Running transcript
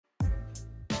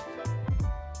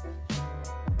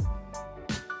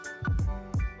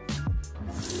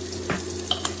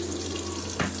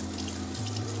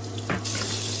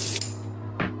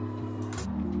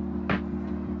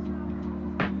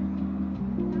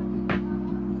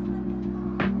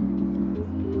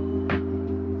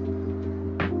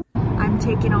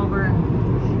taking over.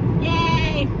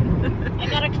 Yay! I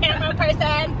got a camera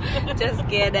person. Just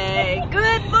kidding.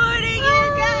 Good morning,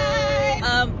 you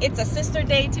guys. It's a sister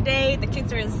day today. The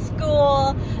kids are in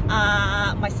school.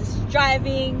 My sister's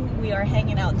driving. We are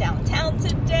hanging out downtown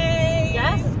today.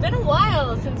 Yes, it's been a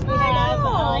while since we had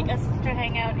like a sister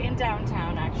hangout in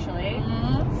downtown, actually.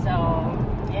 So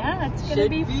yeah, it's gonna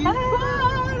be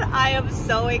fun. I am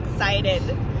so excited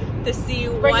to see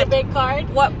Bring a big card.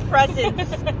 What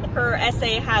presents her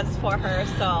essay has for her.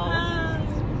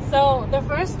 So the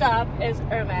first stop is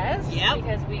Hermes. Yep.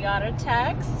 Because we got a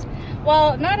text.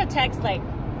 Well, not a text like,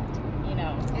 you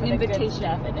know, an invitation.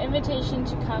 An invitation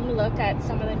to come look at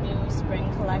some of the new spring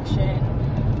collection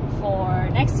for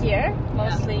next year.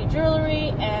 Mostly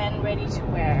jewelry and ready to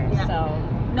wear. Yeah. So.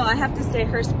 No, I have to say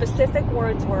her specific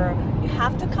words were, you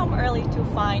have to come early to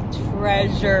find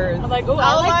treasures. I'm like, oh,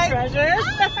 I like treasures.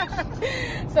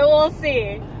 So we'll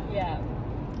see. Yeah.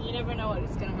 You never know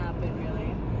what's going to happen,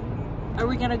 really. Are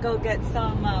we going to go get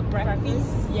some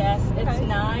breakfast? Yes, it's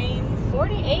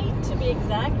 9:48 to be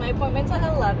exact. My appointment's at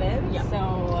 11. Yeah.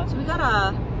 So we got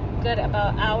a good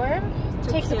about hour. It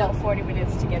takes about 40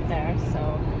 minutes to get there. So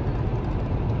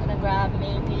I'm going to grab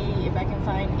maybe if I can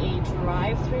find a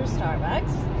drive-through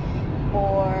Starbucks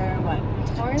or what?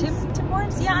 Tim Hortons? Tim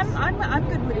Hortons? Yeah, I'm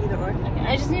good with either or. Okay,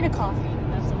 I just need a coffee.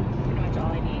 That's pretty much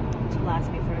all I need to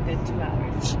last me for a good 2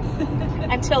 hours.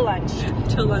 Until lunch.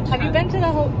 Until lunch. Have you been to the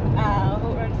Haute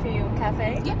Run For You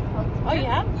cafe? Yeah. Oh, you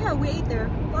have? Yeah, we ate there.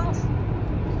 Well,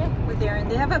 we're there, and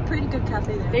they have a pretty good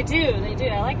cafe there. They do.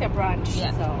 I like their brunch.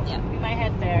 Yeah. So we might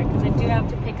head there because I do have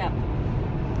to pick up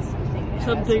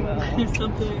something.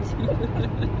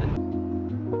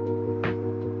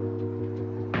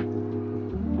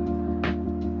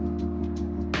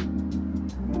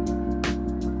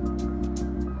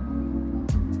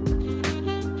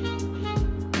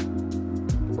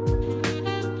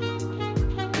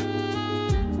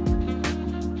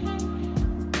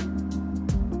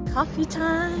 Coffee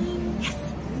time. Yes.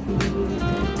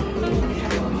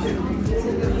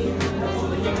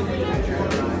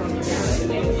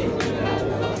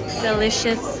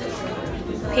 Delicious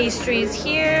pastries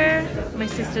here. My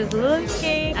sister's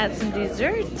looking at some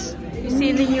dessert. You see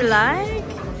anything you like?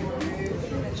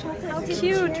 How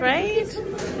cute, right?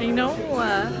 I know.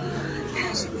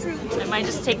 I might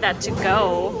just take that to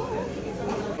go.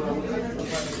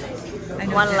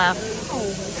 One left.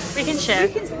 We can share.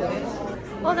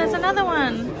 Oh, there's another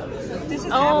one. This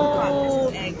is oh,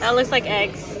 this is eggs. That looks like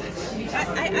eggs.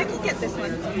 I can get this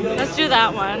one. Let's do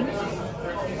that one.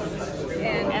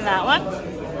 And that one?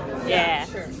 Yeah.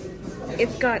 Sure.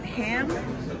 It's got ham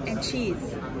and cheese.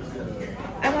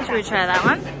 Should we try that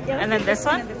one? Yeah, and then this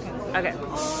one? Okay.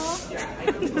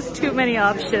 There's too many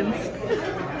options.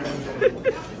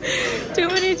 Too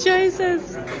many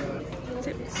choices. Is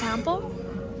it sample?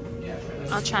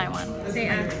 I'll try one.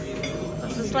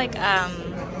 This is like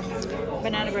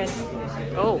banana bread.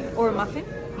 Oh. Or a muffin.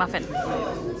 Muffin.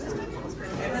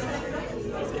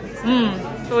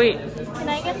 Sweet. Can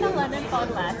I get the London fog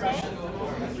latte?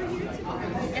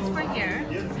 It's for here.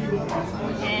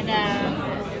 And I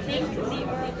think the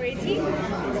Earl Grey tea.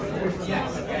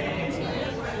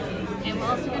 And we're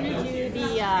also going to do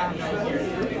the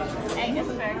egg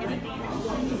asparagus.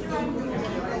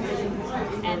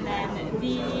 And then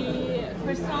the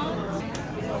croissant.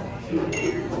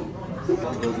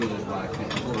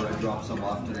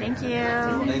 Thank you.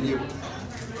 Thank you.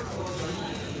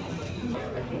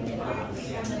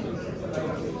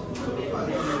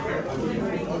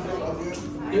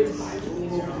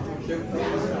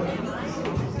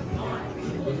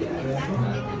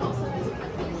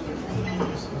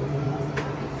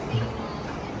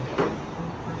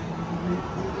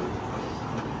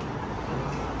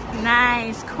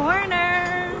 Nice corner.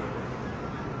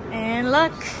 And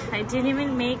look, I didn't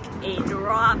even make a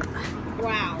drop.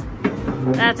 Wow.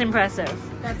 That's impressive.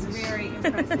 That's very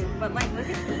impressive. But like, look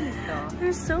at these though.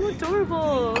 They're so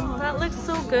adorable. That looks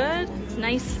so good. It's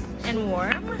nice and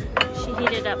warm. She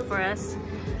heated up for us.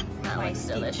 That looks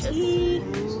delicious. It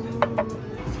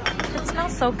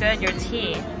smells so good, your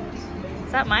tea.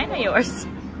 Is that mine or yours?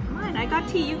 Mine. I got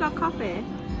tea, you got coffee.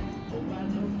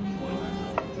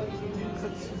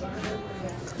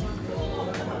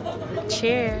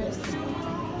 Cheers.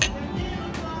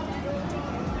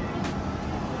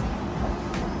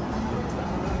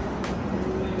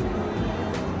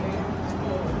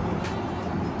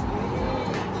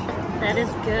 That is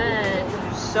good.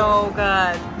 So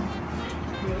good.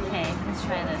 Okay, let's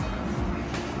try this.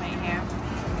 Right here.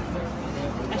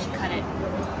 I should cut it.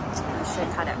 Should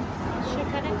cut it. Should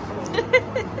cut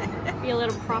it. Be a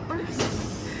little proper.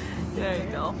 There you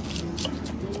go.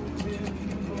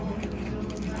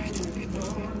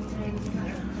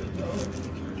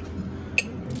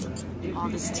 Oh,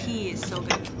 this tea is so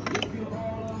good.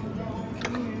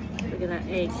 Look at that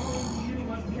egg.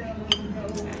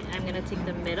 Okay, I'm gonna take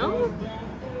the middle.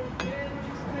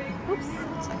 Oops.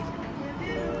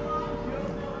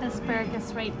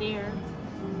 Asparagus right there.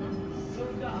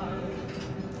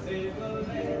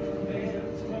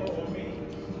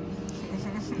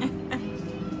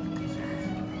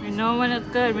 You know when it's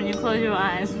good when you close your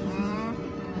eyes.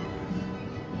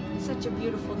 Such a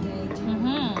beautiful day.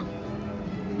 Mm-hmm.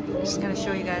 I'm just gonna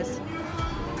show you guys.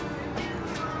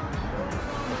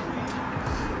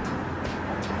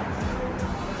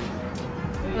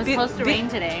 It was supposed to rain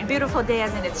today. Beautiful day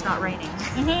as in it's not raining.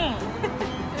 Mm-hmm.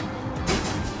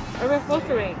 It was supposed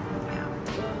to rain.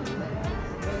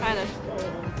 Try this.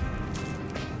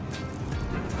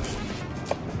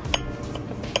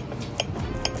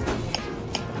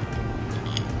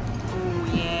 Oh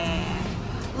yeah.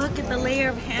 Look at the layer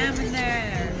of ham in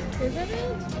there. Is that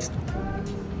it?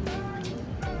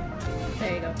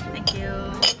 There you go. Thank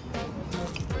you.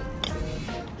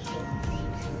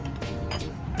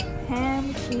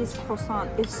 Ham cheese croissant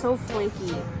is so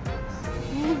flaky.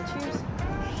 Cheers.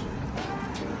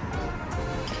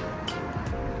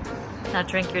 Now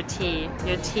drink your tea.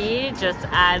 Your tea just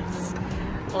adds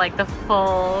like the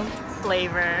full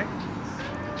flavor.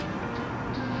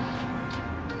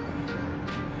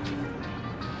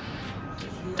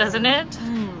 Doesn't it?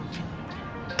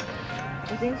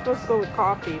 I think it's supposed to go with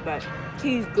coffee, but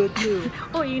tea's good too.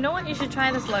 Oh, you know what? You should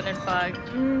try this London fog.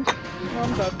 I'm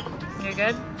good. You're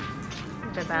good?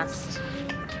 The best.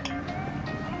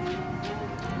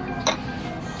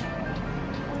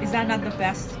 Is that not the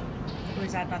best? Or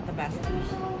is that not the best?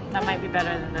 That might be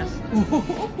better than this.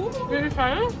 Did you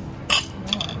try it?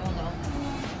 No, I don't know.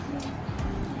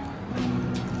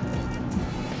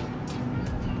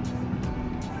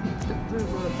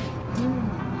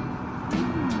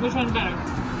 Which one's better?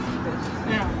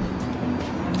 Yeah.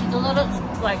 It's a little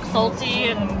like salty,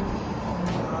 and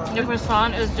the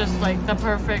croissant is just like the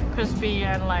perfect crispy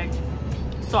and like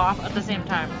soft at the same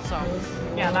time. So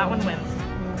yeah, that one wins.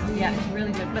 Yeah, it's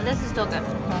really good. But this is still good.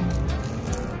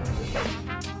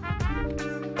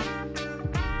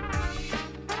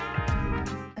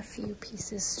 A few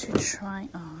pieces to try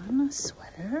on. A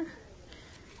sweater,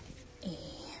 a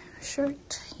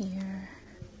shirt here,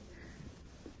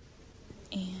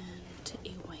 and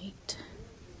a white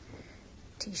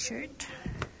t-shirt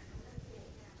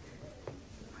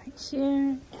right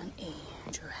here, and a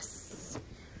dress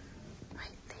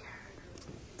right there.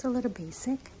 It's a little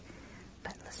basic,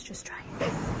 but let's just try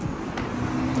it.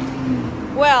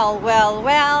 Well.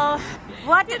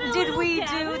 What did we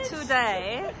do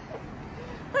today?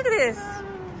 Look at this.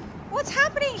 What's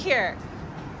happening here?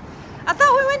 I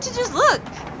thought we went to just look.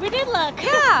 We did look.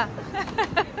 Yeah.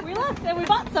 We looked and we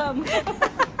bought some. Let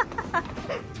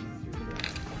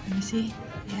me see.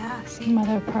 Yeah, see.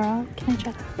 Mother of pearl. Can I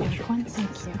try that? Which one?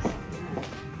 Thank you.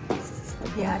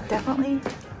 Yeah, definitely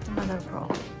the mother of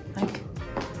pearl. Like,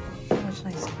 so much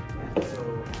nicer.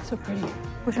 So pretty.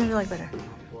 Which one do you like better?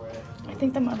 I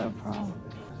think the mother of pearl.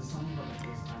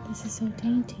 This is so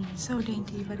dainty. So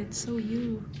dainty, but it's so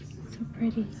you. So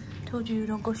pretty. Told you,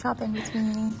 don't go shopping with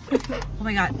me. Oh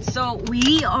my god. So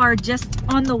we are just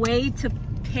on the way to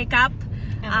pick up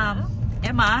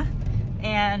Emma.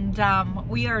 And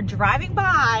we are driving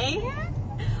by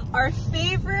our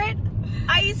favorite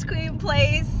ice cream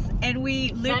place, and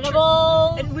we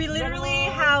literally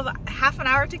have half an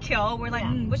hour to kill. We're like,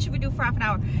 what should we do for half an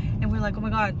hour? And we're like, oh my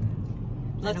god,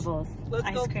 let's go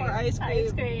for ice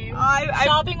cream.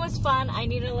 Shopping was fun. I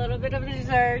need a little bit of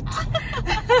dessert.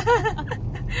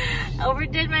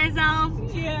 Overdid myself.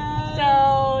 Yeah.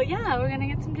 So yeah, we're gonna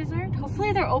get some dessert.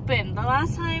 Hopefully they're open. The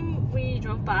last time we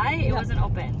drove by, it wasn't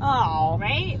open. Oh,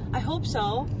 right? I hope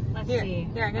so. Let's see.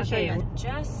 Here, I'm gonna show you.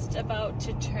 Just about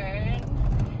to turn.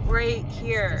 Right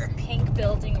here. This pink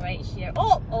building right here.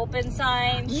 Oh, open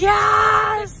sign.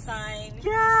 Yes. Sign.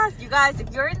 Yes. You guys,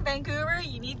 if you're in Vancouver,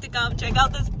 you need to come check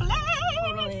out this place.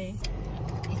 Totally.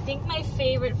 I think my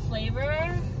favorite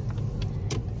flavor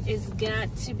is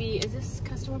got to be. Is this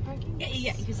customer parking?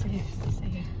 Yeah. You can sit here.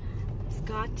 It's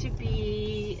got to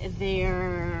be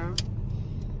their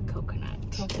coconut.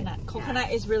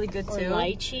 Coconut is really good too. Or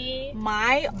lychee.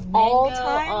 My mango.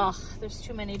 all-time Oh, there's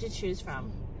too many to choose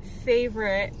from.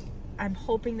 favorite. I'm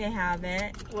hoping they have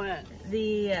it. What?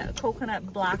 The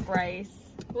coconut black rice.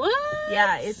 What?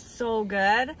 Yeah, it's so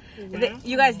good. Wow.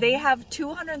 You guys, they have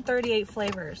 238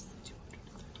 flavors.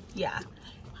 Yeah.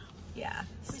 Yeah.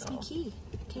 Where's my key?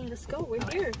 Okay, let's go. We're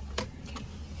here.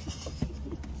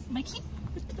 My key?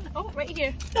 Oh, right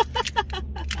here.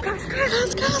 Gus.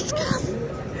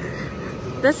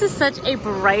 This is such a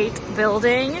bright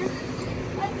building.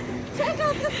 Check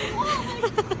out this wall.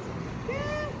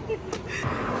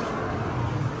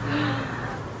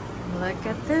 Look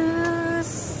at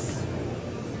this.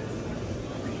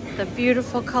 The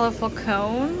beautiful, colorful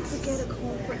cones. Get a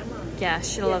cone for Emma. Yeah,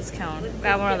 she loves cone.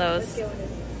 Grab one of those.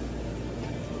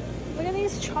 Look at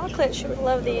these chocolates. She would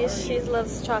love these. She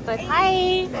loves chocolate.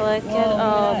 Hi. Look at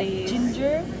all these.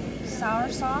 Ginger,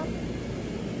 soursop,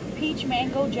 peach,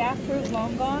 mango, jackfruit,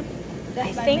 long gone.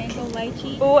 That's I think. Mango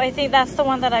lychee. Oh, I think that's the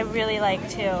one that I really like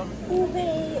too. Ube,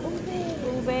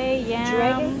 yam.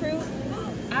 dragon fruit,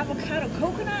 avocado,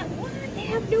 coconut. What? They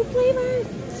have new flavors.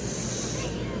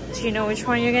 Do you know which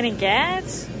one you're gonna get?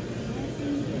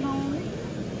 No.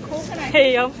 Coconut.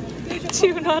 Hey,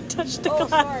 do not touch the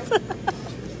glass. Sorry.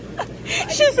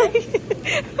 She's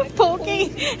like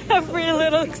poking every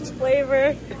little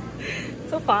flavor.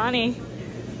 So funny.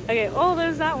 Okay, oh,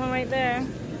 there's that one right there.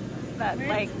 That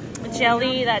like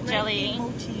jelly, that jelly.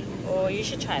 Mochi. Oh, you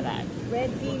should try that.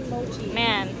 Red bean mochi.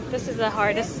 Man, this is the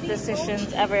hardest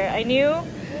decisions ever. I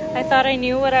thought I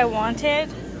knew what I wanted,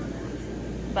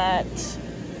 but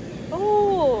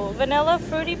oh, vanilla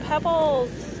fruity pebbles.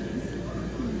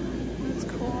 That's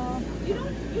cool. You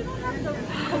don't have the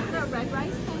coconut red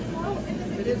rice?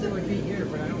 It is, it would be here,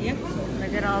 but I don't. Yep.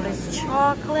 Look at all this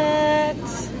chocolate.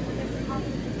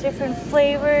 Different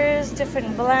flavors,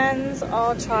 different blends,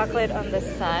 all chocolate on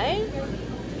this side.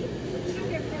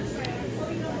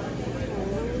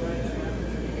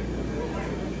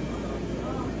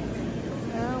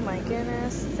 Oh my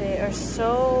goodness, they are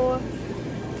so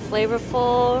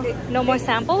flavorful. No more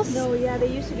samples? No, yeah,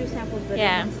 they used to do samples, but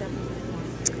Yeah.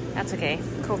 That's okay.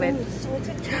 COVID.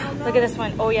 Look at this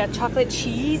one. Oh yeah, chocolate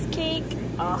cheesecake.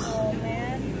 Oh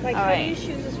man. Like, All how right. do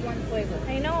you choose this one flavor?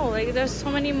 I know, like there's so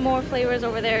many more flavors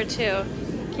over there too.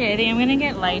 Okay, I think I'm gonna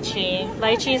get lychee.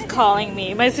 Lychee is calling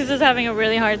me. My sister's having a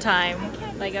really hard time.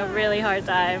 Like a really hard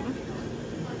time.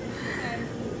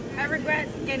 I regret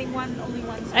getting only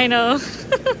one. I know.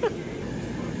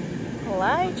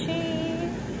 Lychee.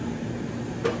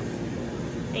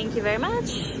 Thank you very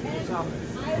much.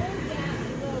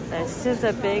 This is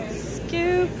a big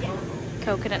scoop.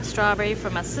 Coconut strawberry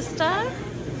from my sister.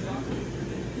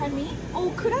 Pardon me?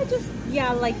 Oh, could I just,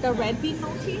 yeah, like the red bean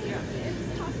mochi?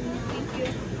 Thank you.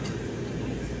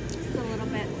 Just a little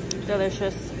bit.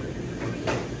 Delicious.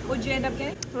 What'd you end up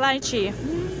getting? Lychee.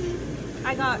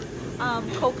 I got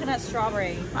coconut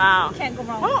strawberry. Wow. Can't go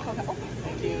wrong with coconut. Oh,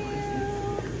 thank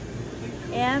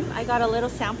you. And I got a little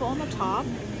sample on the top.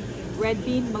 Red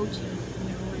bean mochi.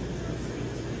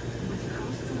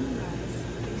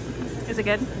 Is it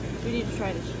good? We need to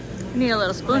try this. You need a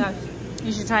little spoon. Oh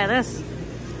You should try this.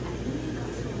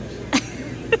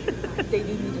 They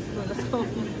do need a spoon. Let's go.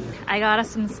 I got us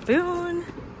some spoon.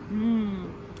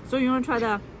 So you want to try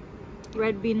the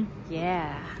red bean?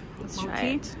 Yeah. Let's try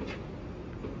Mochi? it.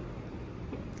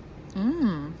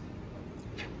 Mmm.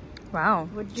 Wow.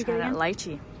 What did you Try get that again?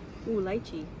 lychee. Ooh,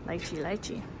 lychee.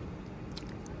 Lychee.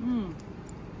 Mmm.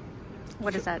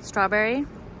 What is that? Strawberry?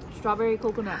 Strawberry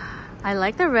coconut. I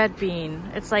like the red bean.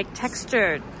 It's like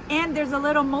textured. And there's a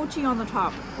little mochi on the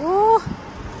top. Ooh.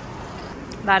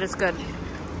 That is good.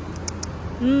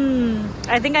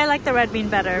 I think I like the red bean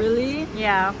better. Really?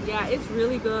 Yeah. Yeah, it's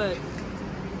really good.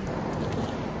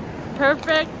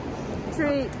 Perfect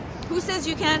treat. Who says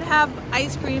you can't have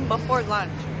ice cream before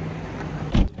lunch?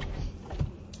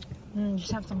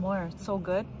 Just have some more. It's so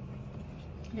good.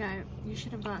 Yeah, you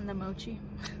should have gotten the mochi.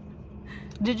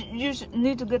 You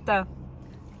need to get the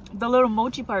little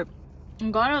mochi part. I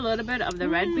got a little bit of the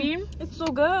red bean. It's so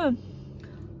good.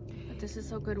 But this is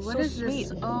so good. What So is this?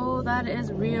 sweet. Oh, that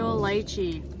is real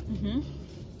lychee.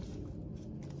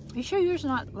 You sure yours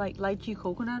not like lychee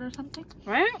coconut or something?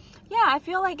 Right? Yeah, I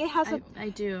feel like it has I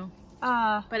do.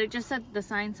 a But it just said, the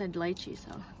sign said lychee,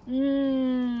 so.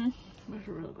 It's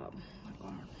really good. Oh my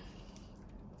God.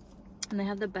 And they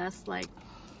have the best, like,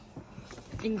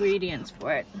 ingredients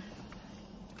for it.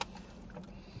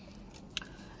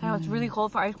 I know it's really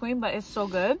cold for ice cream, but it's so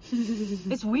good.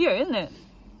 It's weird, isn't it?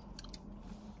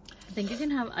 I think you can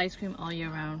have ice cream all year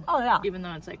round. Oh yeah. Even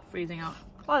though it's like freezing out.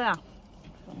 Oh yeah.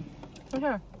 For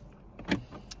sure.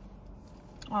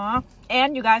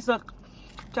 And you guys, look.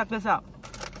 Check this out.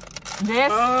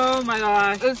 This Oh my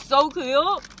gosh. is so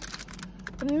cute.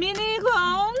 Mini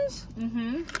cones.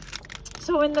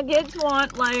 So when the kids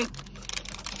want, like,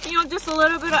 you know, just a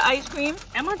little bit of ice cream.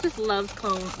 Emma just loves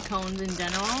cones in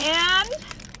general. And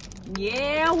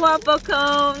yeah, waffle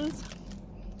cones.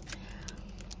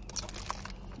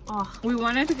 Oh, We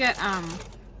wanted to get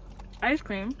ice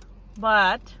cream.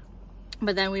 But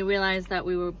then we realized that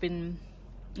we were been,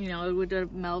 you know, it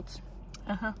would melt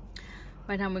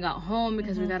by the time we got home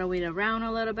because we gotta wait around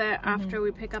a little bit after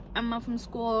we pick up Emma from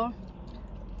school.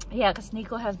 yeah, because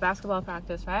Nico has basketball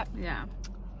practice, right? Yeah.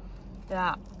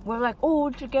 Yeah. We're like, oh,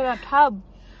 to get a tub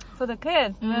for the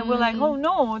kids. And then we're like, oh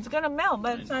no, it's gonna melt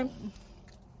by the time.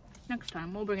 Next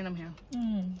time, we'll bring them here.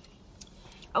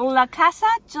 La Casa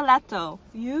Gelato.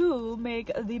 You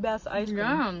make the best ice cream.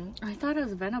 Yeah, I thought it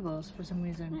was Venables for some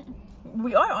reason.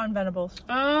 We are on Venables.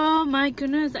 Oh my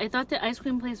goodness, I thought the ice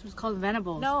cream place was called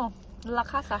Venables. No, La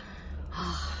Casa.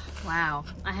 Wow,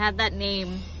 I had that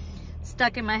name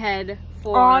stuck in my head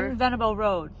for... On Venable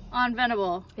Road. On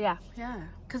Venable. Yeah. Yeah,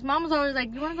 because Mom was always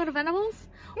like, you want to go to Venables?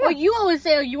 Yeah. Or you always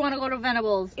say, oh, you want to go to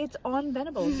Venables. It's on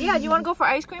Venables. Yeah, you want to go for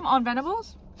ice cream on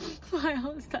Venables?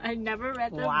 I never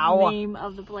read the name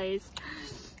of the place.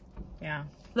 Yeah.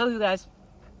 Look, you guys.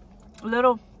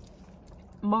 Little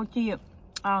mochi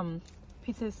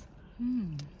pieces.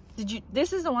 Did you?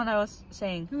 This is the one I was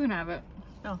saying. You can have it.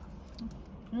 Oh.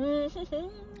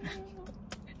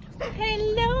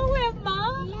 Hello,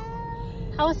 Emma.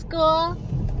 Hello. How was school?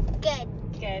 Good.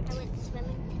 Good. I went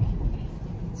swimming today.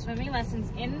 Swimming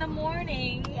lessons in the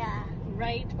morning. Yeah.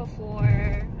 Right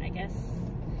before, I guess,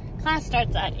 class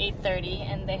starts at 8:30,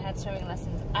 and they had swimming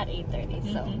lessons at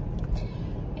 8:30. So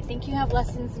I think you have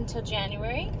lessons until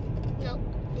January. No,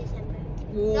 December.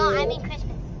 No, I mean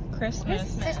Christmas.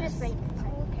 Christmas. Christmas break.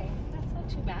 Oh, okay, that's not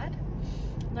too bad.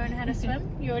 Learn how to swim.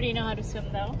 You already know how to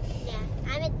swim, though. Yeah,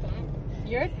 I'm advanced.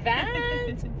 You're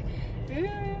advanced.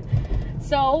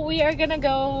 So we are gonna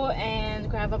go and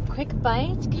grab a quick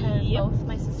bite because both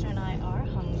my sister and I are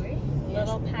hungry. A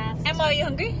little past. Emma, are you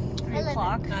hungry? 3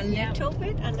 o'clock. A little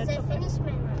bit. A I little bit. finished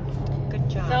my lunch. Good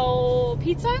job. So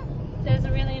pizza. There's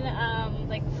a really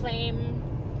like flame.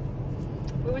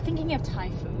 We were thinking of Thai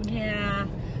food. Yeah.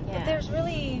 But there's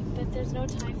no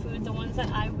Thai food. The ones that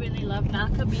I really love,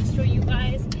 Naka Bistro, you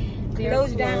guys. They're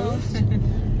Closed down.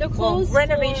 They're closed.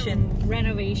 Renovation.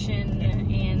 Renovation,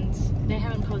 and they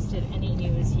haven't posted any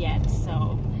news yet.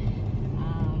 So,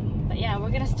 but yeah,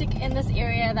 we're gonna stick in this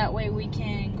area. That way we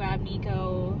can grab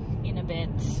Nico in a bit.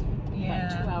 Yeah.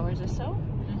 About 2 hours or so.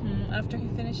 After he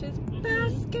finishes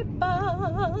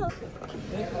basketball.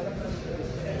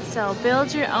 So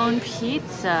build your own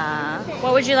pizza.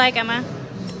 What would you like, Emma?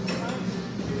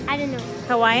 I don't know.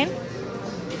 Hawaiian?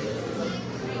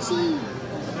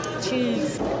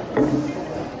 Cheese.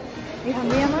 You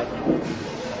hungry, Emma?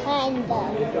 Kind of.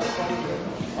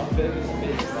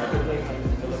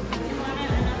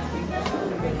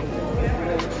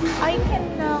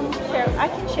 I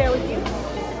can share with you.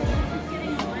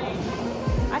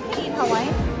 I can eat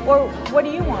Hawaiian. Or what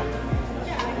do you want?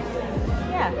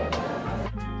 Yeah.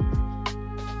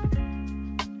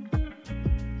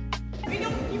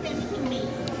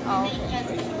 Oh,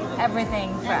 everything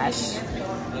fresh.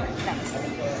 Thanks.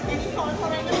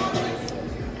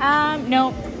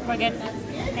 Nope, we're good.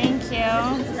 Thank you. Should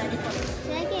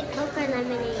I get Coke or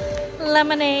lemonade?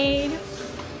 Lemonade.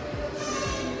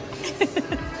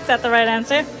 Is that the right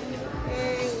answer?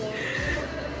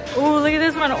 Yeah. Ooh, look at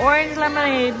this one, orange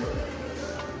lemonade.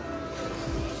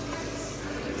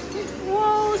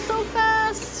 Whoa, so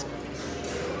fast.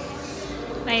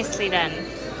 Nicely done.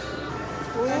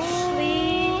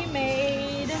 Freshly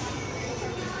made.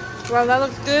 Well, that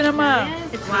looks good, Emma.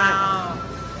 Yes, it's Wow.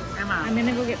 Emma. I'm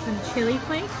gonna go get some chili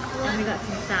flakes, and we got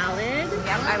some salad.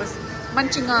 Yeah, I was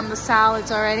munching on the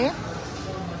salads already. It's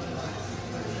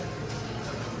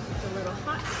a little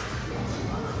hot.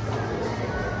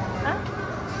 Huh?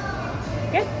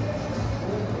 Good.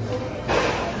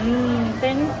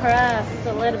 Thin crust,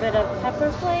 a little bit of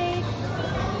pepper flakes.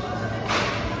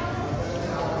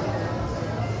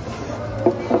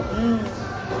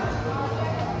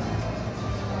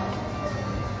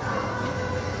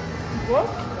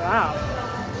 Wow.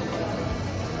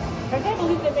 I can't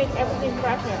believe they make everything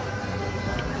fresh here.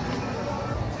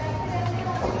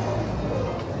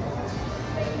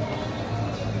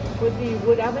 With the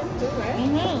wood oven too, right?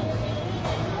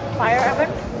 Fire oven?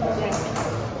 Yeah.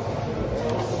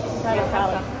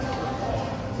 Salad.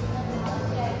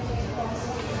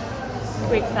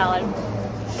 Greek salad.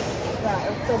 Yeah,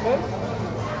 it's so good.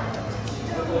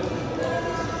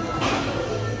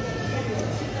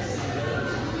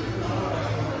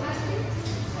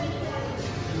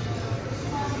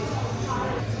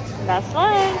 That's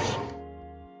lunch.